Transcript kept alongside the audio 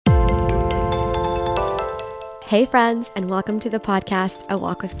Hey friends, and welcome to the podcast, A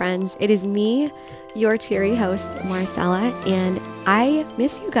Walk with Friends. It is me, your cheery host, Marcella, and I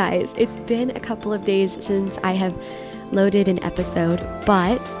miss you guys. It's been a couple of days since I have loaded an episode,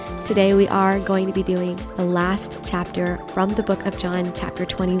 but today we are going to be doing the last chapter from the book of John, chapter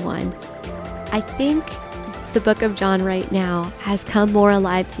 21. I think the book of John right now has come more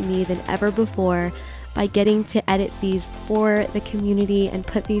alive to me than ever before by getting to edit these for the community and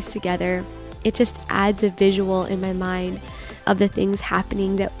put these together. It just adds a visual in my mind of the things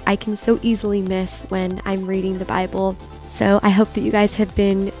happening that I can so easily miss when I'm reading the Bible. So I hope that you guys have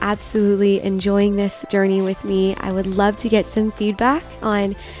been absolutely enjoying this journey with me. I would love to get some feedback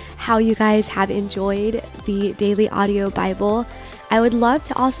on how you guys have enjoyed the daily audio Bible. I would love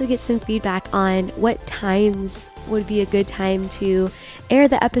to also get some feedback on what times would be a good time to air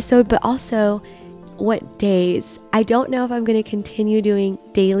the episode, but also what days. I don't know if I'm going to continue doing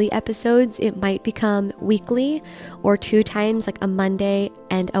daily episodes. It might become weekly or 2 times, like a Monday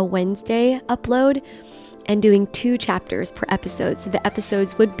and a Wednesday upload, and doing 2 chapters per episode. So the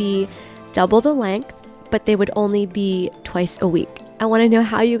episodes would be double the length, but they would only be twice a week. I want to know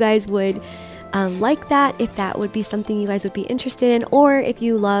how you guys would like that, if that would be something you guys would be interested in, or if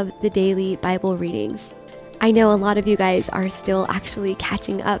you love the daily Bible readings. I know a lot of you guys are still actually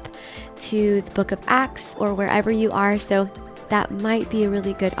catching up to the book of Acts or wherever you are, so that might be a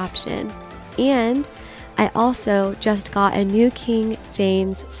really good option. And I also just got a new King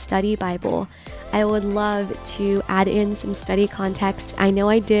James Study Bible. I would love to add in some study context. I know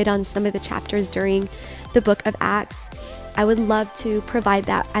I did on some of the chapters during the book of Acts. I would love to provide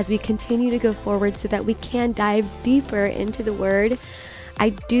that as we continue to go forward so that we can dive deeper into the Word. I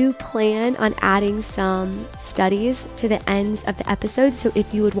do plan on adding some studies to the ends of the episode, so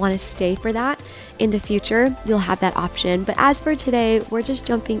if you would want to stay for that in the future, you'll have that option. But as for today, we're just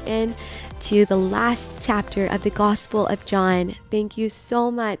jumping in to the last chapter of the Gospel of John. Thank you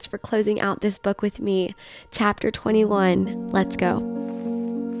so much for closing out this book with me. Chapter 21. Let's go.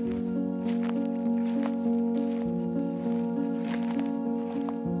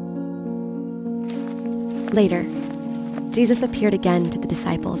 Later, Jesus appeared again to the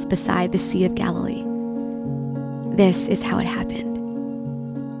disciples beside the Sea of Galilee. This is how it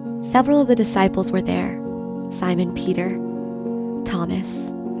happened. Several of the disciples were there: Simon Peter,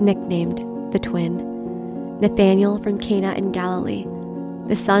 Thomas, nicknamed the Twin, Nathanael from Cana in Galilee,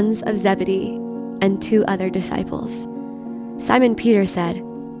 the sons of Zebedee, and 2 other disciples. Simon Peter said,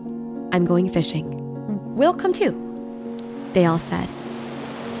 "I'm going fishing." "We'll come too," they all said.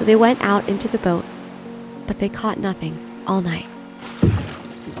 So they went out into the boat, but they caught nothing all night.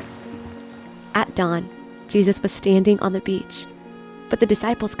 At dawn, Jesus was standing on the beach, but the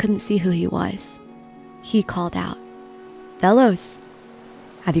disciples couldn't see who he was. He called out, "Fellows,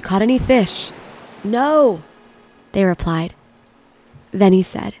 have you caught any fish?" "No," they replied. Then he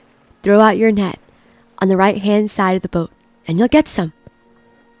said, "Throw out your net on the right-hand side of the boat, and you'll get some."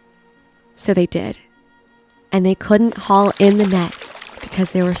 So they did, and they couldn't haul in the net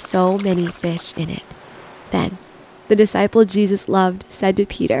because there were so many fish in it. Then the disciple Jesus loved said to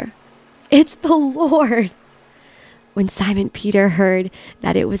Peter, "It's the Lord." When Simon Peter heard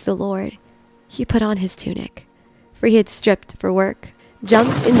that it was the Lord, he put on his tunic, for he had stripped for work,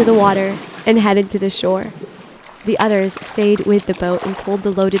 jumped into the water, and headed to the shore. The others stayed with the boat and pulled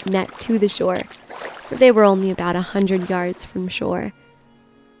the loaded net to the shore, for they were only about 100 yards from shore.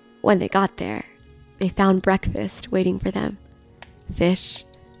 When they got there, they found breakfast waiting for them: fish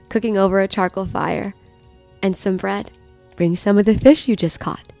cooking over a charcoal fire, and some bread. "Bring some of the fish you just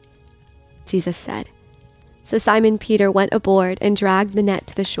caught," Jesus said. So Simon Peter went aboard and dragged the net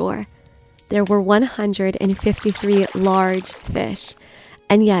to the shore. There were 153 large fish,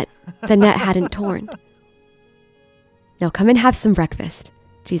 and yet the net hadn't torn. "Now come and have some breakfast,"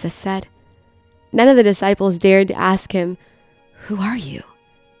 Jesus said. None of the disciples dared to ask him, "Who are you?"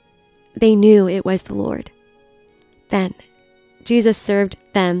 They knew it was the Lord. Then Jesus served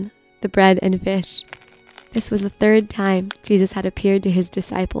them the bread and fish. This was the 3rd time Jesus had appeared to his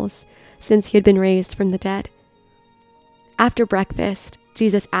disciples since he had been raised from the dead. After breakfast,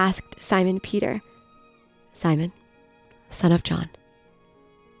 Jesus asked Simon Peter, "Simon, son of John,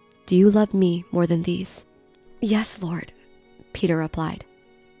 do you love me more than these?" "Yes, Lord," Peter replied.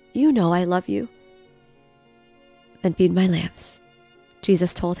 "You know I love you." "Then feed my lambs,"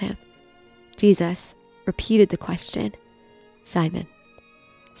 Jesus told him. Jesus repeated the question, "Simon,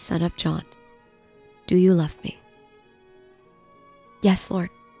 son of John, do you love me?" "Yes, Lord,"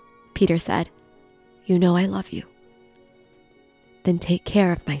 Peter said. "You know I love you." "Then take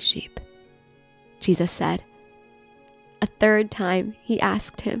care of my sheep," Jesus said. A 3rd time he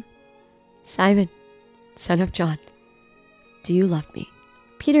asked him, "Simon, son of John, do you love me?"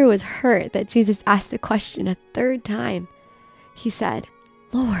 Peter was hurt that Jesus asked the question a third time. He said,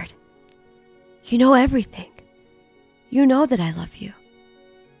 "Lord, you know everything. You know that I love you."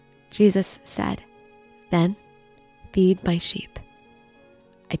 Jesus said, "Then feed my sheep.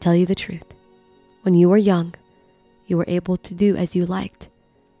 I tell you the truth. When you were young, you were able to do as you liked.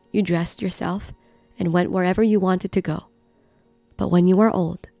 You dressed yourself and went wherever you wanted to go. But when you are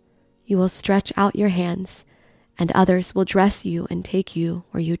old, you will stretch out your hands, and others will dress you and take you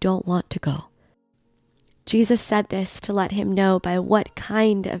where you don't want to go." Jesus said this to let him know by what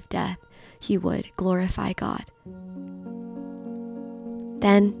kind of death he would glorify God.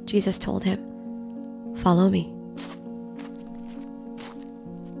 Then Jesus told him, "Follow me."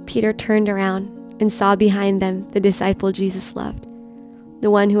 Peter turned around and saw behind them the disciple Jesus loved, the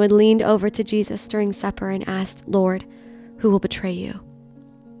one who had leaned over to Jesus during supper and asked, "Lord, who will betray you?"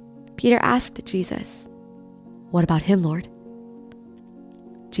 Peter asked Jesus, "What about him, Lord?"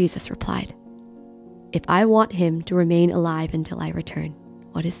 Jesus replied, "If I want him to remain alive until I return,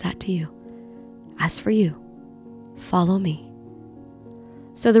 what is that to you? As for you, follow me."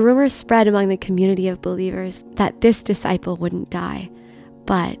 So the rumor spread among the community of believers that this disciple wouldn't die,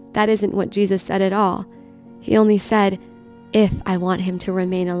 but that isn't what Jesus said at all. He only said, "If I want him to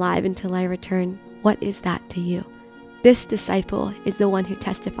remain alive until I return, what is that to you?" This disciple is the one who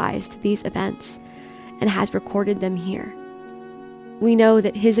testifies to these events and has recorded them here. We know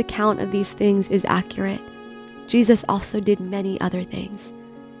that his account of these things is accurate. Jesus also did many other things.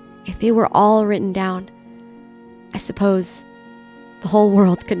 If they were all written down, I suppose the whole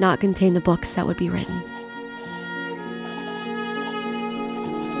world could not contain the books that would be written.